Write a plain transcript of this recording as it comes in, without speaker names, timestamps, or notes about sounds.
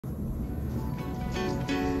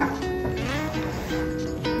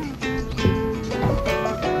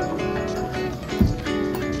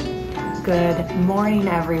Good morning,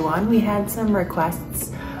 everyone. We had some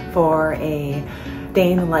requests for a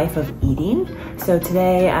day in the life of eating. So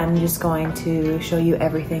today I'm just going to show you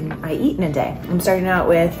everything I eat in a day. I'm starting out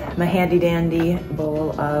with my handy dandy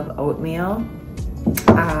bowl of oatmeal.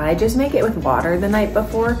 I just make it with water the night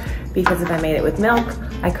before because if I made it with milk,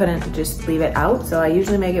 I couldn't just leave it out. So I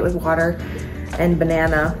usually make it with water and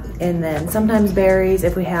banana, and then sometimes berries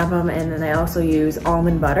if we have them, and then I also use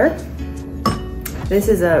almond butter. This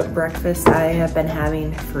is a breakfast I have been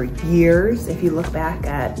having for years. If you look back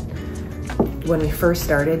at when we first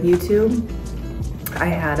started YouTube, I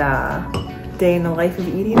had a day in the life of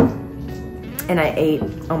eating, and I ate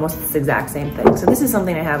almost this exact same thing. So this is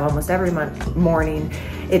something I have almost every morning.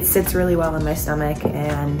 It sits really well in my stomach,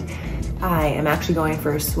 and I am actually going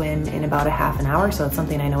for a swim in about a half an hour, so it's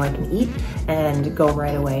something I know I can eat and go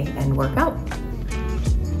right away and work out.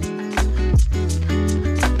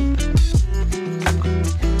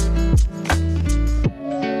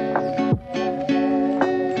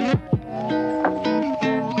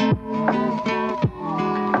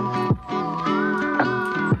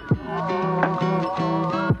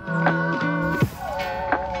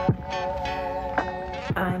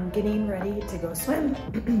 I'm getting ready to go swim.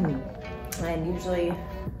 And usually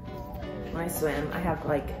when I swim, I have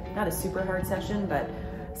like, not a super hard session, but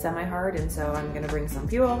semi-hard, and so I'm gonna bring some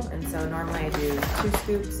fuel. And so normally I do 2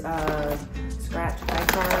 scoops of scratch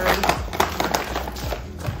bicarb.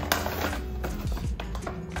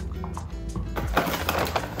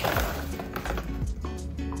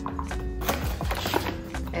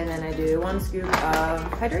 And then I do 1 scoop of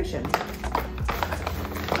hydration.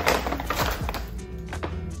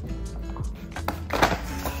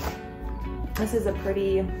 This is a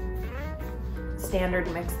pretty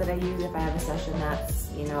standard mix that I use if I have a session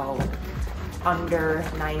that's, you know, under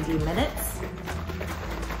 90 minutes.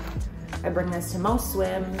 I bring this to most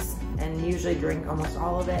swims and usually drink almost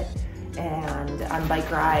all of it. And on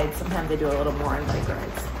bike rides, sometimes I do a little more on bike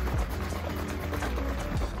rides.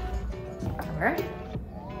 All right.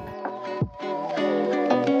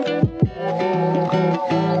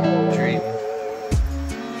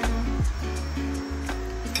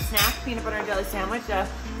 Peanut butter and jelly sandwich, a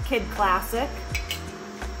kid classic.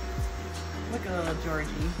 Look at little Georgie.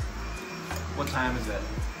 What time is it?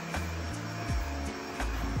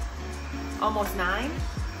 Almost 9.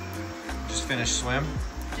 Just finished swim?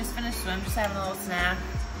 Just finished swim, just having a little snack.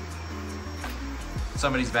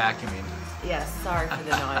 Somebody's vacuuming. Yes, sorry for the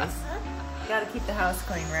noise. Gotta keep the house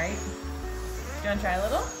clean, right? Do you wanna try a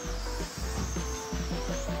little?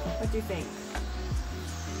 What do you think?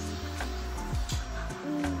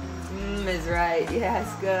 Is right. Yes,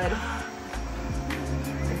 good.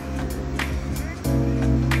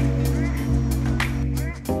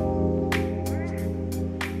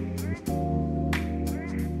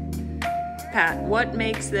 Pat, what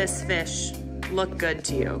makes this fish look good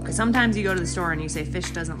to you? Because sometimes you go to the store and you say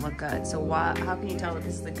fish doesn't look good. So how can you tell that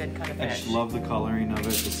this is a good cut of fish? I just love the coloring of it.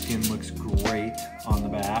 The skin looks great on the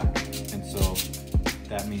back, and so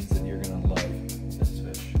that means that you're gonna love this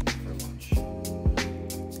fish for lunch.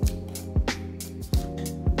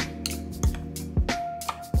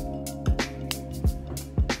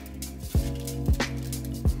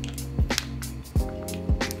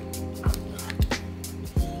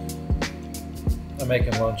 I'm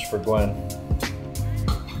making lunch for Gwen.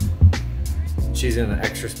 She's in an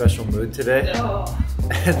extra special mood today. Oh.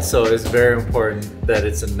 And so it's very important that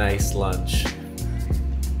it's a nice lunch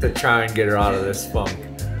to try and get her out of this funk.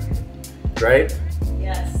 Right?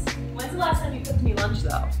 Yes. When's the last time you cooked me lunch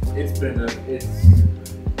though? It's been a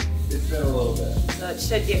little bit. So it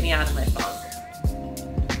should get me out of my funk.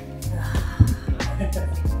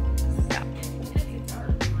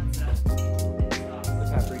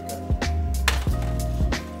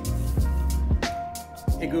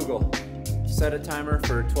 Hey Google, set a timer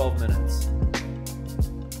for 12 minutes.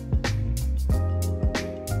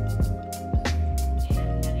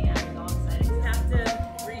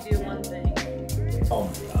 Oh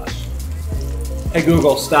my gosh. Hey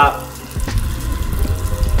Google, stop.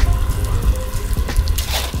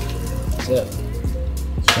 That's it.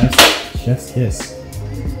 Chef's kiss.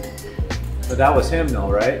 But that was him though,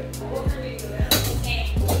 right?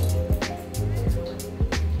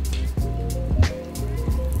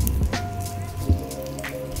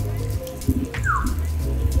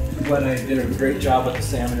 Gwen, I did a great job with the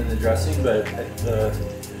salmon and the dressing, but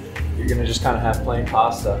you're gonna just kind of have plain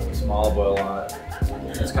pasta with some olive oil on it.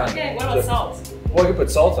 It's kind Okay, what about salt? Well, you could put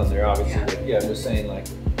salt on there, obviously, yeah. But yeah, I'm just saying, like,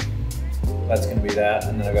 that's gonna be that,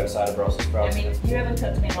 and then I've got a side of Brussels sprouts. I mean, you haven't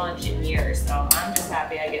cooked me lunch in years, so I'm just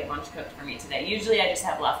happy I get lunch cooked for me today. Usually I just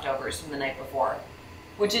have leftovers from the night before.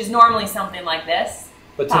 which is normally something like this.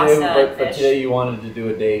 But Pasta today, and but fish. today you wanted to do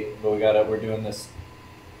a date, but we're doing this.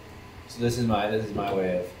 So this is my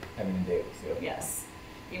way of having a date with you. Yes.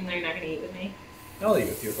 Even though you're not gonna eat with me. I'll eat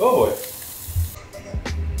with you. Oh boy.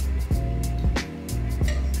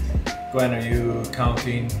 Gwen, are you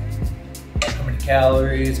counting how many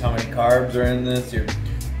calories, how many carbs are in this, your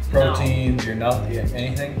proteins, your nothing,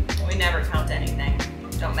 anything? We never count anything.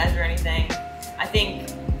 Don't measure anything. I think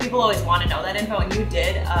people always want to know that info, and you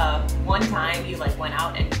did one time. You like went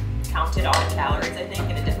out and counted all the calories. I think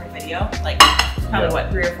in a different video, like probably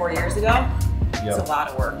what 3 or 4 years ago. It's a lot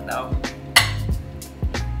of work though,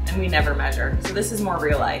 and we never measure. So this is more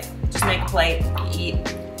real life. Just make a plate, you eat.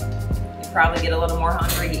 You probably get a little more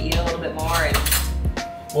hungry. You eat a little bit more, and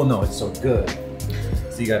Well, no, it's so good.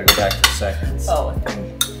 So you got to go back to the seconds. oh,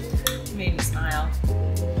 you made me smile.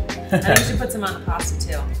 I think you should put some on the pasta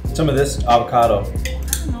too. Some of this avocado. I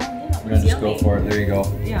don't know. Yeah, We're gonna just go for it. There you go.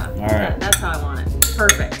 Yeah. All right. That's how I want it.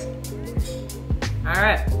 Perfect. All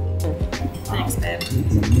right. Thanks, babe.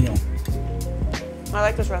 I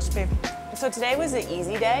like this recipe. So today was an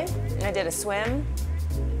easy day. I did a swim,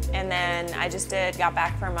 and then I just got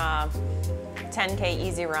back from a 10K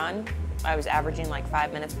easy run. I was averaging like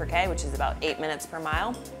 5 minutes per K, which is about 8 minutes per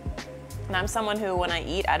mile. And I'm someone who, when I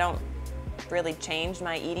eat, I don't really change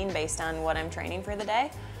my eating based on what I'm training for the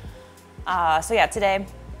day. So yeah, today,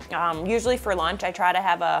 usually for lunch, I try to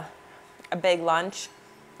have a big lunch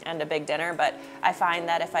and a big dinner, but I find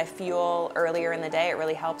that if I fuel earlier in the day, it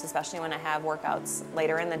really helps, especially when I have workouts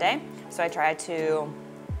later in the day. So I try to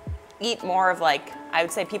eat more of like, I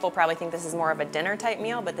would say people probably think this is more of a dinner type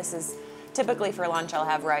meal, but this is typically for lunch, I'll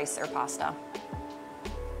have rice or pasta.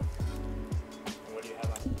 What do you have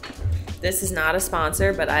on? This is not a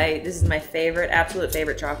sponsor, but this is my favorite, absolute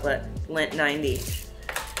favorite chocolate, Lindt 90.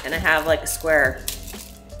 And I have like a square.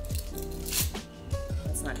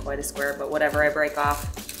 It's not quite a square, but whatever I break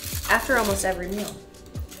off after almost every meal.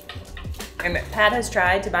 And Pat has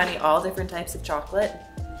tried to buy me all different types of chocolate,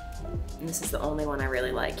 and this is the only one I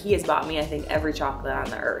really like. He has bought me, I think, every chocolate on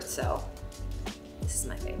the earth, so this is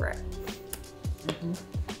my favorite.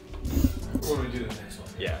 What do we do the next one?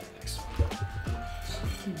 Yeah, next one.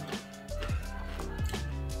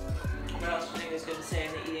 What else do you think is good to say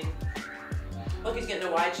in the eating? Look, he's getting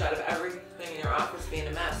a wide shot of everything in your office being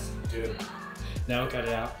a mess. Dude. No, cut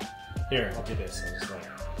it out. Here, I'll do this. I'll just like.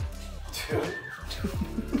 Dude.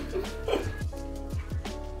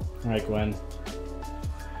 All right, Gwen.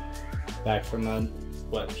 Back from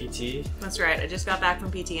what, PT? That's right, I just got back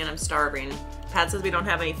from PT and I'm starving. Pat says we don't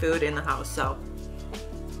have any food in the house, so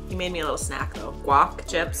he made me a little snack though. Guac,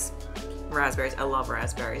 chips, raspberries. I love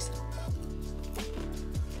raspberries.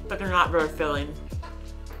 But they're not very filling.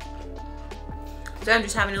 So I'm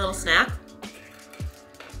just having a little snack.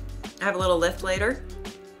 I have a little lift later.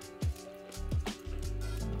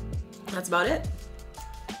 That's about it.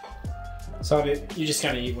 So you just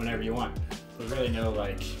kind of eat whenever you want. There's really no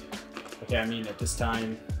like, okay, I'm eating at this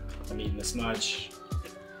time, I'm eating this much.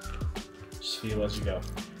 Just feel as you go.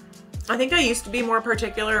 I think I used to be more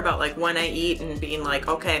particular about like when I eat and being like,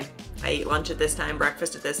 okay, I eat lunch at this time,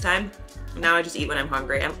 breakfast at this time. Now I just eat when I'm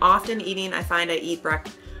hungry. I'm often eating, I find I eat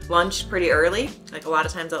lunch pretty early. Like a lot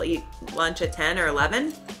of times I'll eat lunch at 10 or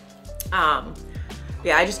 11.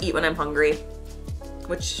 Yeah, I just eat when I'm hungry,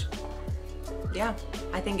 which, yeah,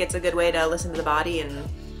 I think it's a good way to listen to the body, and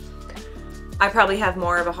I probably have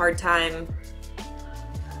more of a hard time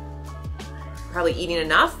probably eating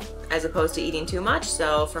enough as opposed to eating too much.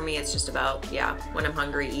 So for me, it's just about, yeah, when I'm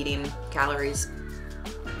hungry, eating calories.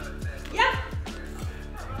 Yeah.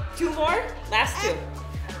 2 more? Last 2.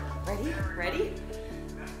 Ready? Ready?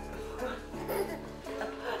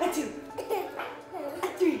 2.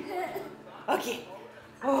 3. Okay.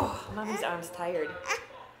 Oh, mommy's arm's tired.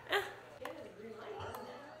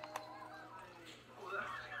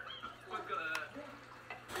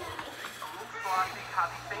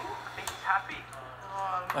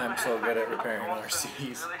 I'm so good at repairing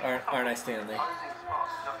RCs. Aren't I, Stanley?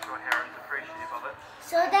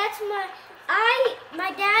 So that's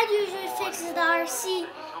my dad usually fixes the RC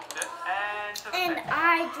and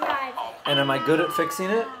I drive it. And am I good at fixing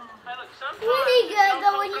it? Pretty good,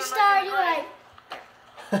 but when you start, you're like,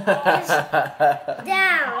 just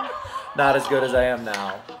down. Not as good as I am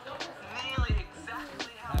now.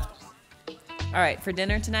 All right, for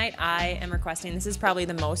dinner tonight, I am requesting, this is probably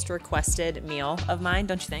the most requested meal of mine,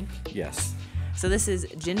 don't you think? Yes. So this is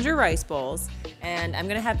ginger rice bowls, and I'm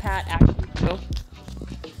gonna have Pat actually go.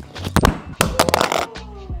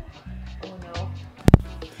 Oh no.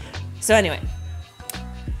 So anyway,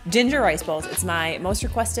 ginger rice bowls, it's my most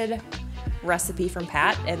requested recipe from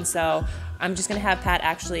Pat, and so I'm just gonna have Pat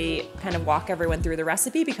actually kind of walk everyone through the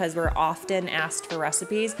recipe because we're often asked for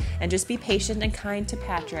recipes, and just be patient and kind to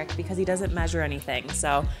Patrick because he doesn't measure anything.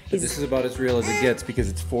 So this is about as real as it gets because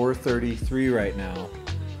it's 4:33 right now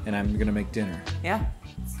and I'm gonna make dinner. Yeah,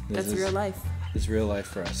 that's real life. It's real life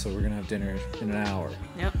for us. So we're gonna have dinner in an hour.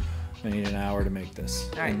 Yep. I need an hour to make this.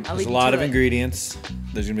 All right, There's a lot of ingredients.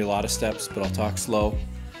 There's gonna be a lot of steps, but I'll talk slow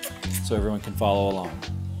so everyone can follow along.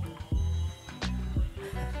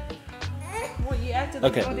 Well, you acted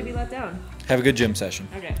like Okay. you wanted to be let down. Have a good gym session.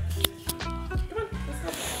 Okay. Come on, let's go.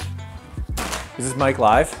 Is this mic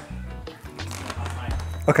live?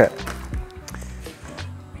 Okay.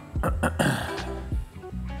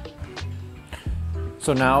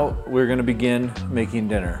 So now we're gonna begin making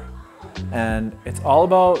dinner. And it's all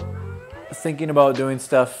about thinking about doing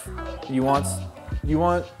stuff. You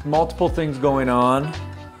want multiple things going on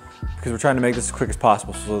because we're trying to make this as quick as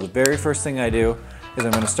possible. So the very first thing I do is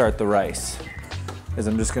I'm gonna start the rice.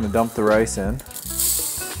 I'm just gonna dump the rice in.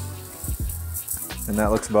 And that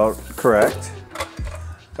looks about correct.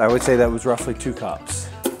 I would say that was roughly 2 cups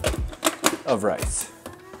of rice.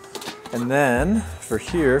 And then for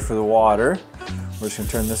the water, we're just gonna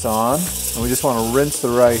turn this on. And we just wanna rinse the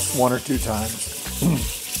rice 1 or 2 times.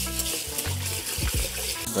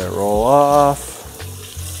 Let it roll off.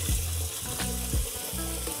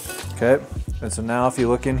 Okay, and so now if you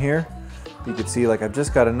look in here, you can see like I've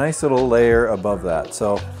just got a nice little layer above that.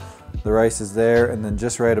 So the rice is there, and then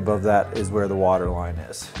just right above that is where the water line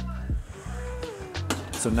is.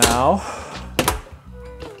 So now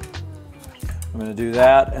I'm gonna do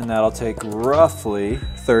that, and that'll take roughly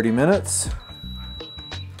 30 minutes.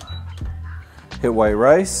 Hit white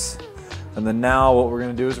rice, and then now what we're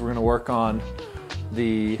gonna do is we're gonna work on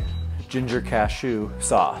the ginger cashew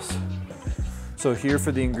sauce. So here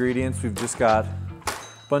for the ingredients, we've just got a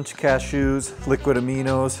bunch of cashews, liquid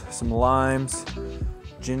aminos, some limes,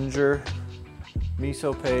 ginger,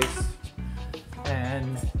 miso paste,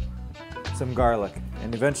 and some garlic.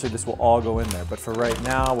 And eventually this will all go in there. But for right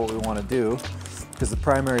now, what we wanna do, because the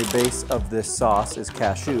primary base of this sauce is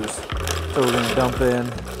cashews, so we're gonna dump in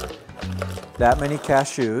that many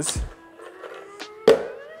cashews.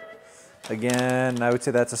 Again, I would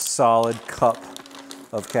say that's a solid cup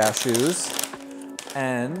of cashews.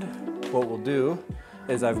 And what we'll do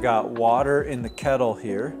is I've got water in the kettle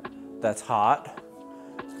here that's hot.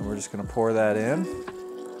 And we're just gonna pour that in,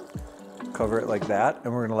 cover it like that,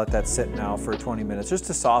 and we're gonna let that sit now for 20 minutes just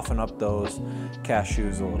to soften up those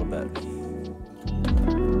cashews a little bit.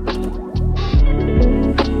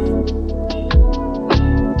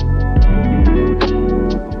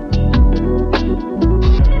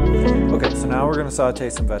 Now we're gonna saute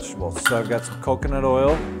some vegetables. So I've got some coconut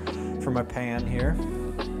oil for my pan here.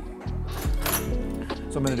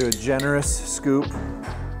 So I'm gonna do a generous scoop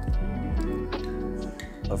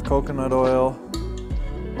of coconut oil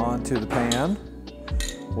onto the pan.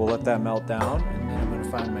 We'll let that melt down, and then I'm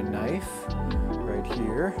gonna find my knife right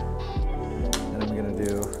here. And I'm gonna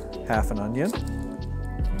do half an onion.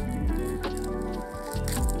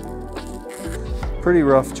 Pretty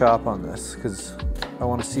rough chop on this, because I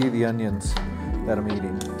want to see the onions that I'm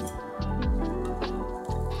eating.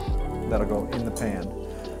 That'll go in the pan.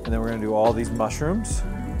 And then we're going to do all these mushrooms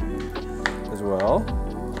as well.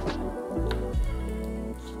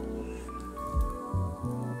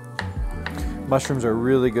 Mushrooms are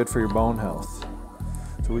really good for your bone health.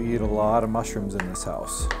 So we eat a lot of mushrooms in this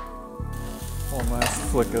house. One last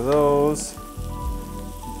flick of those.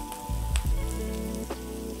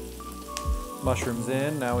 Mushrooms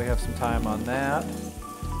in, now we have some time on that.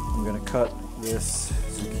 I'm gonna cut this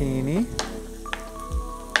zucchini.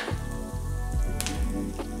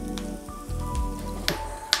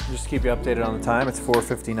 Just to keep you updated on the time, it's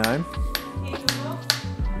 4:59.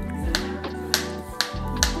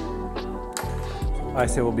 I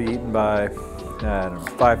say we'll be eaten by, I don't know,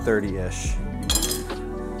 5:30-ish.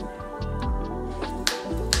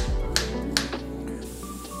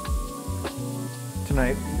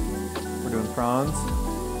 Tonight, we're doing prawns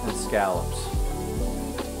and scallops.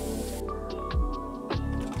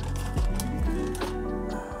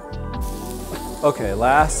 Okay,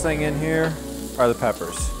 last thing in here are the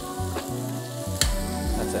peppers.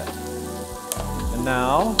 That's it. And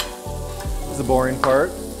now, this is the boring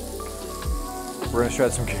part. We're gonna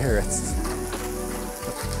shred some carrots.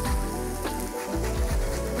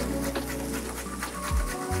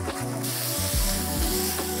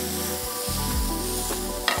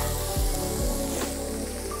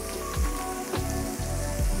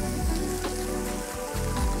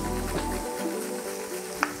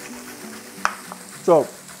 So,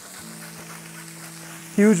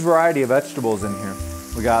 huge variety of vegetables in here.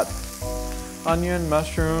 We got onion,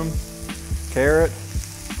 mushroom, carrot,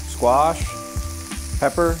 squash,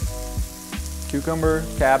 pepper, cucumber,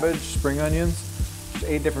 cabbage, spring onions. There's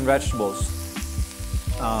 8 different vegetables.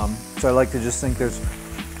 So I like to just think there's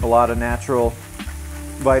a lot of natural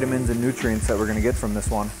vitamins and nutrients that we're gonna get from this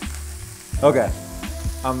one. Okay,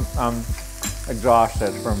 I'm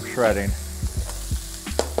exhausted from shredding.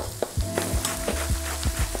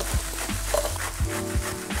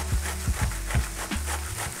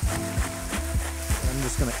 I'm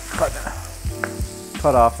just gonna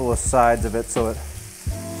cut off the sides of it so it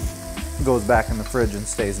goes back in the fridge and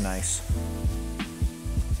stays nice.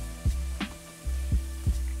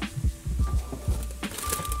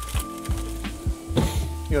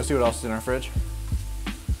 You go see what else is in our fridge.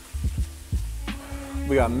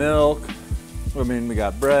 We got milk, we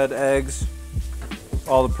got bread, eggs,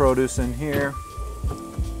 all the produce in here,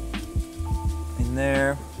 in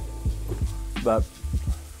there. But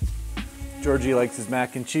Georgie likes his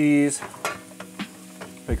mac and cheese,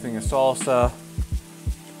 big thing of salsa,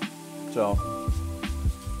 so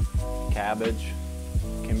cabbage,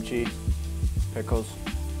 kimchi, pickles,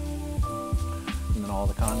 and then all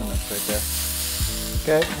the condiments right there.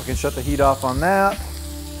 Okay, we can shut the heat off on that.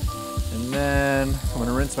 And then I'm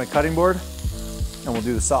gonna rinse my cutting board and we'll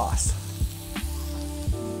do the sauce.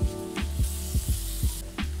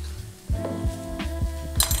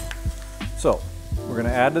 So we're gonna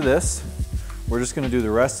add to this. We're just gonna do the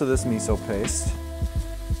rest of this miso paste.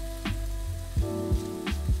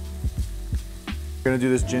 We're gonna do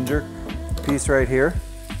this ginger piece right here.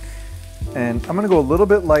 And I'm gonna go a little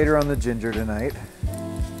bit lighter on the ginger tonight.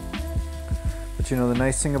 But you know, the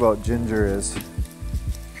nice thing about ginger is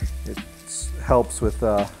it helps with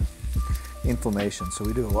inflammation. So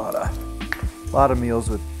we do a lot of meals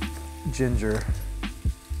with ginger.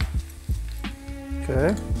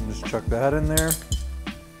 Okay, just chuck that in there.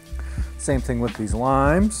 Same thing with these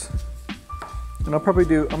limes. And I'm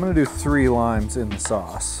gonna do 3 limes in the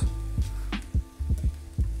sauce.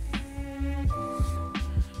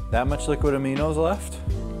 That much liquid aminos left.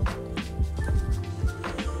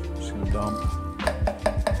 Just gonna dump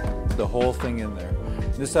the whole thing in there.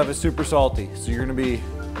 This stuff is super salty, so you're gonna be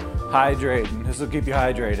hydrating. This will keep you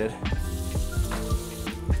hydrated.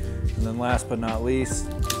 And then last but not least,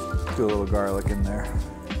 do a little garlic in there.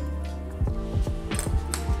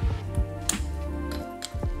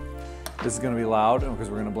 This is gonna be loud because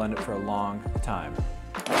we're gonna blend it for a long time.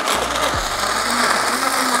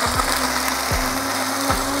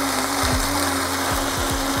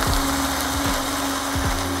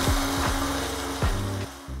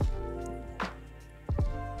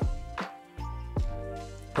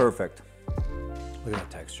 Perfect. Look at that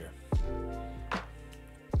texture.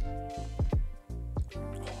 Oh,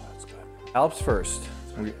 that's good. Scallops first.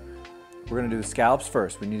 We're gonna do the scallops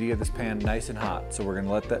first. We need to get this pan nice and hot. So we're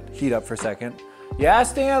gonna let that heat up for a second. Yeah,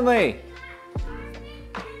 Stanley?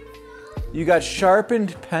 You got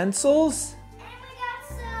sharpened pencils? And we got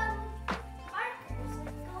some markers.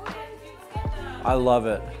 Go ahead and get them. I love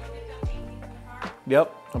it.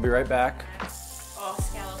 Yep, I'll be right back. Oh,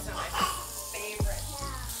 scallops are my favorite.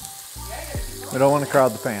 We don't want to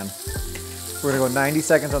crowd the pan. We're gonna go 90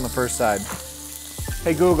 seconds on the first side.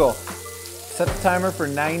 Hey Google, set the timer for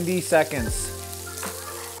 90 seconds.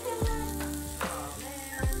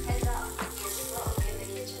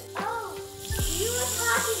 Oh, you were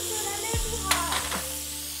talking to them everyone.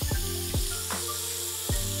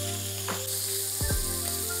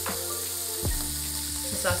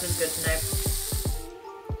 The sauce is good tonight.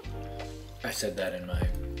 I said that in my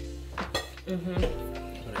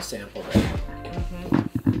when I sampled it.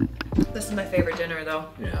 This is my favorite dinner though.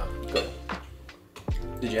 Yeah, good.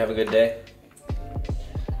 Did you have a good day?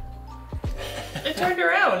 It turned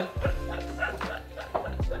around.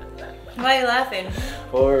 Why are you laughing?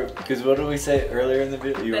 Or, because what did we say earlier in the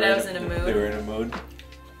video? That I was in a mood. They were in a mood?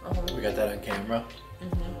 Uh-huh. We got that on camera?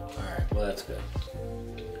 Alright, well that's good.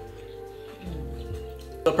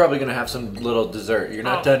 Still probably gonna have some little dessert. You're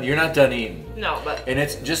not done eating. No, but And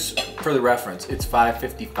it's just for the reference, it's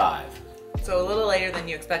 5:55. so a little later than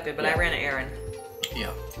you expected, but I ran an errand.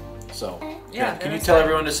 Yeah. So, Yeah, can you that's tell fine.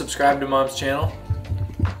 everyone to subscribe to Mom's channel?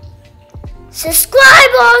 Subscribe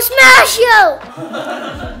or smash you!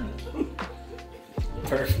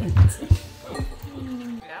 Perfect.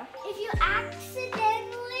 Yeah. If you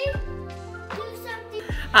accidentally do something.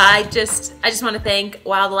 I just want to thank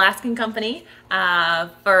Wild Alaskan Company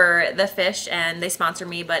for the fish, and they sponsor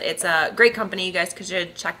me, but it's a great company. You guys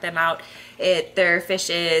should check them out. Their fish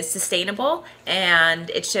is sustainable and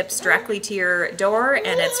it ships directly to your door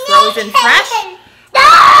and it's frozen fresh.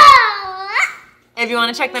 No! If you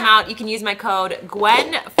want to check them out, you can use my code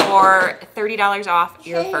Gwen for $30 off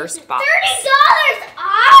your first box. $30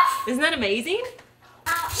 off? Isn't that amazing?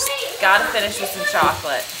 Wait. Gotta finish with some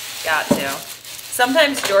chocolate. Got to.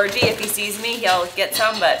 Sometimes Georgie, if he sees me, he'll get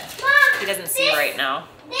some, but Mom, he doesn't see right now.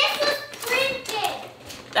 This was printed.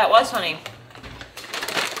 That was funny.